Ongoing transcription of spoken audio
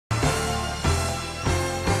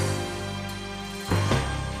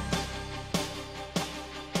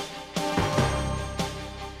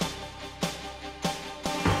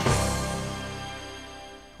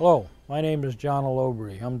Hello, my name is John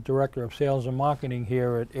Alobri. I'm Director of Sales and Marketing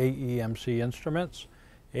here at AEMC Instruments.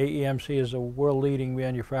 AEMC is a world-leading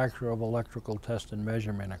manufacturer of electrical test and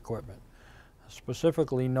measurement equipment,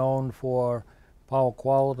 specifically known for power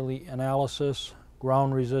quality analysis,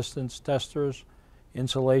 ground resistance testers,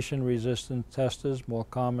 insulation resistance testers, more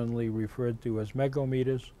commonly referred to as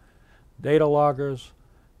megometers, data loggers,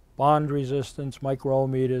 bond resistance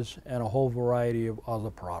micrometers, and a whole variety of other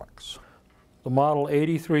products. The model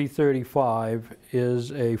 8335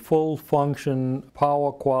 is a full-function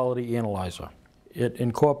power quality analyzer. It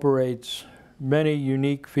incorporates many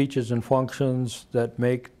unique features and functions that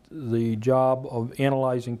make the job of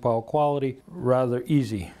analyzing power quality rather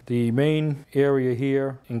easy. The main area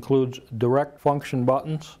here includes direct function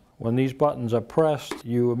buttons. When these buttons are pressed,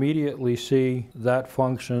 you immediately see that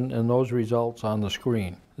function and those results on the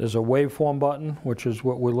screen. There's a waveform button, which is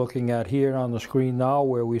what we're looking at here on the screen now,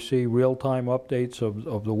 where we see real-time updates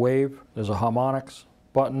of the wave. There's a harmonics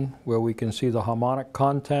button where we can see the harmonic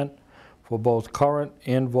content for both current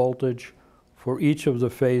and voltage for each of the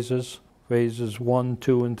phases 1,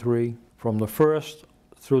 2, and 3, from the first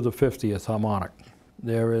through the 50th harmonic.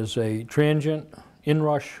 There is a transient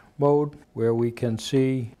inrush mode where we can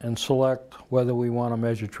see and select whether we want to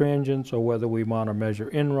measure transients or whether we want to measure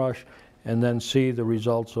inrush, and then see the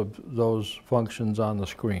results of those functions on the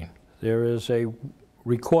screen. There is a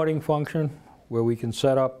recording function where we can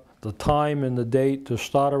set up the time and the date to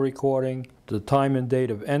start a recording, the time and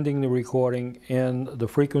date of ending the recording, and the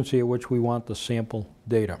frequency at which we want the sample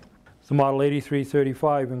data. The Model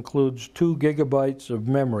 8335 includes 2 gigabytes of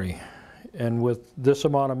memory, and with this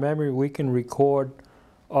amount of memory we can record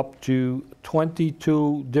up to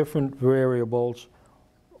 22 different variables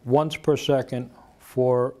once per second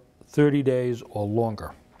for 30 days or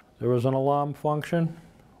longer. There is an alarm function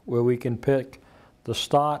where we can pick the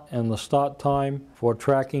start and the start time for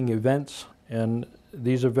tracking events, and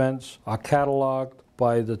these events are cataloged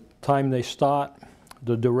by the time they start,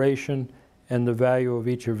 the duration, and the value of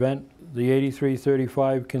each event. The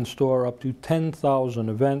 8335 can store up to 10,000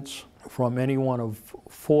 events from any one of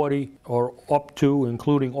 40 or up to,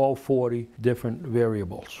 including all 40 different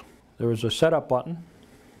variables. There is a setup button.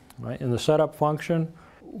 Right? In the setup function,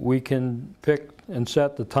 we can pick and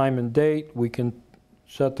set the time and date. We can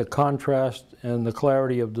set the contrast and the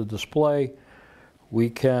clarity of the display. We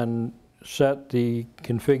can set the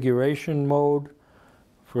configuration mode.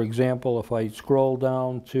 For example, if I scroll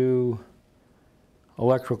down to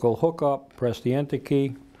electrical hookup, press the Enter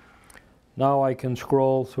key. Now I can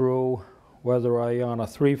scroll through whether I'm on a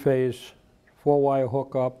 3-phase 4-wire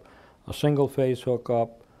hookup, a single-phase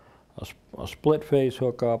hookup, a split-phase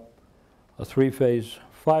hookup, a 3-phase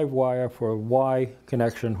 5-wire for a Y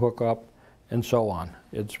connection hookup, and so on.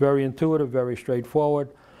 It's very intuitive, very straightforward.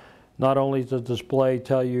 Not only does the display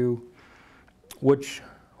tell you which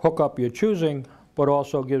hookup you're choosing, but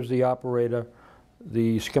also gives the operator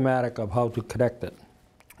the schematic of how to connect it.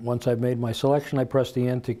 Once I've made my selection, I press the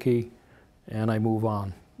Enter key and I move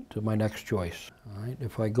on to my next choice. All right.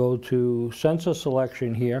 If I go to sensor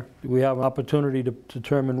selection here, we have an opportunity to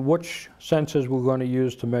determine which sensors we're going to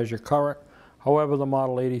use to measure current. However, the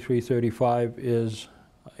Model 8335 is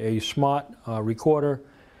a smart recorder.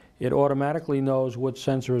 It automatically knows which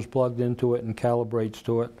sensor is plugged into it and calibrates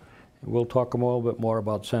to it. We'll talk a little bit more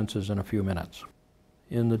about sensors in a few minutes.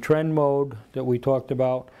 In the trend mode that we talked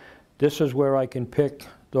about, this is where I can pick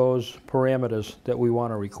those parameters that we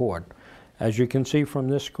want to record. As you can see from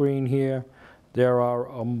this screen here, there are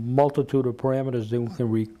a multitude of parameters that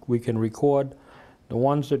we can record. The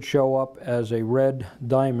ones that show up as a red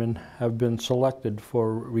diamond have been selected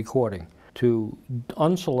for recording. To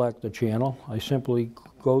unselect the channel, I simply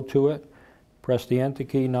go to it, press the Enter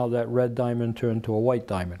key. Now that red diamond turned to a white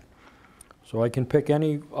diamond. So I can pick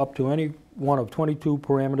up to any one of 22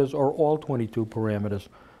 parameters or all 22 parameters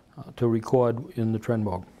to record in the trend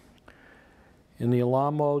mode. In the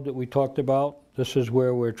alarm mode that we talked about, this is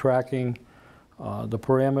where we're tracking the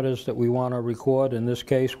parameters that we want to record. In this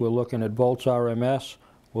case, we're looking at volts RMS.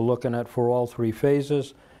 We're looking at for all 3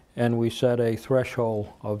 phases, and we set a threshold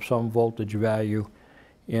of some voltage value,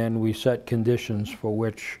 and we set conditions for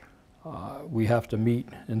which we have to meet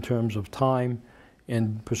in terms of time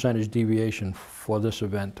and percentage deviation for this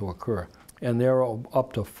event to occur. And there are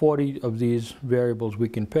up to 40 of these variables we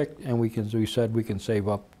can pick, and we said we can save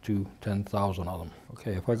up to 10,000 of them.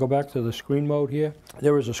 Okay, if I go back to the screen mode here,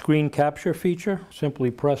 there is a screen capture feature. Simply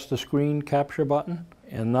press the screen capture button,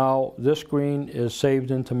 and now this screen is saved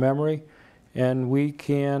into memory, and we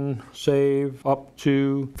can save up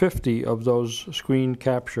to 50 of those screen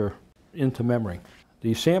capture into memory.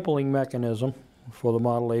 The sampling mechanism for the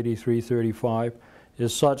Model 8335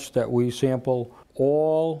 is such that we sample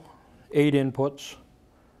all 8 inputs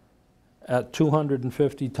at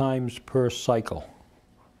 250 times per cycle.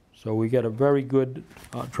 So we get a very good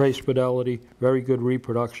trace fidelity, very good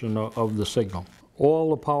reproduction of the signal.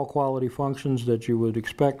 All the power quality functions that you would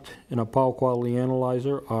expect in a power quality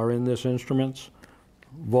analyzer are in this instrument: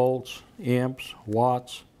 volts, amps,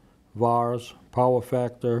 watts, VARs, power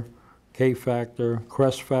factor, K factor,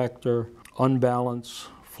 crest factor, unbalance,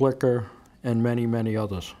 flicker, and many, many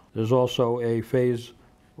others. There's also a phase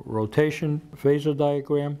rotation phasor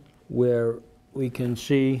diagram where we can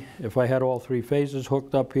see, if I had all 3 phases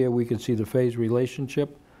hooked up here, we can see the phase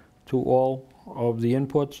relationship to all of the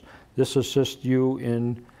inputs. This assists you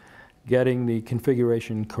in getting the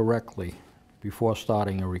configuration correctly before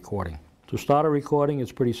starting a recording. To start a recording,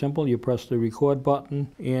 it's pretty simple. You press the record button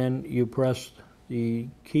and you press the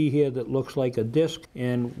key here that looks like a disc,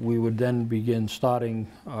 and we would then begin starting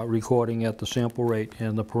recording at the sample rate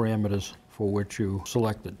and the parameters for which you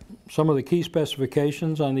selected. Some of the key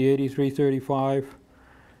specifications on the 8335: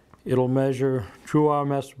 it'll measure true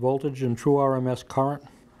RMS voltage and true RMS current.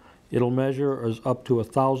 It'll measure as up to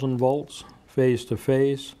 1,000 volts, phase to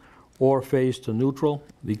phase, or phase to neutral.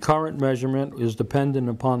 The current measurement is dependent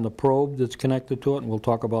upon the probe that's connected to it, and we'll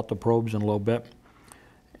talk about the probes in a little bit.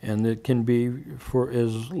 And it can be for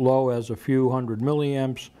as low as a few hundred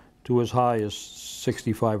milliamps to as high as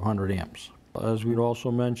 6,500 amps. As we also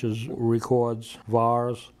mentioned, records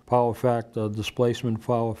VARs, power factor, displacement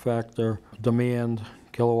power factor, demand,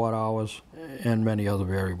 kilowatt hours, and many other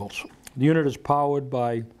variables. The unit is powered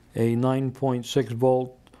by a 9.6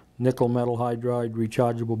 volt nickel metal hydride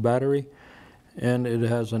rechargeable battery, and it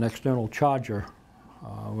has an external charger,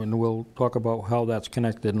 and we'll talk about how that's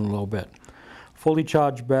connected in a little bit. Fully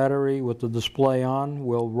charged battery with the display on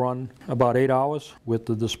will run about 8 hours. With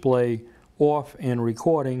the display off and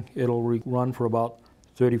recording, it'll run for about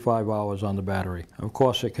 35 hours on the battery. Of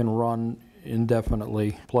course, it can run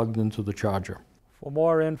indefinitely plugged into the charger. For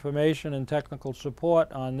more information and technical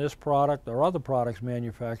support on this product or other products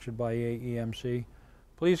manufactured by AEMC,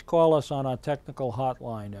 please call us on our technical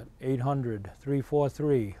hotline at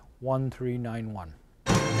 800-343-1391.